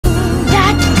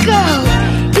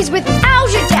He's without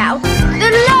a doubt the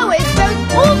lowest,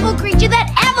 most awful creature that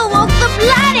ever walked the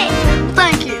planet.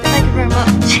 Thank you very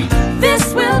much.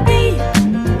 This will be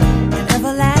an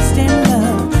everlasting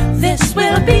love. This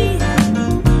will be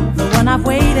the one I've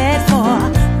waited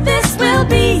for. This will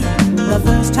be the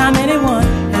first time anyone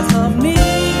has loved me.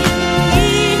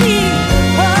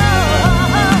 Oh,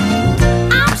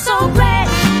 I'm so glad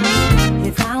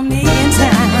you found me in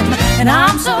time, and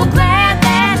I'm so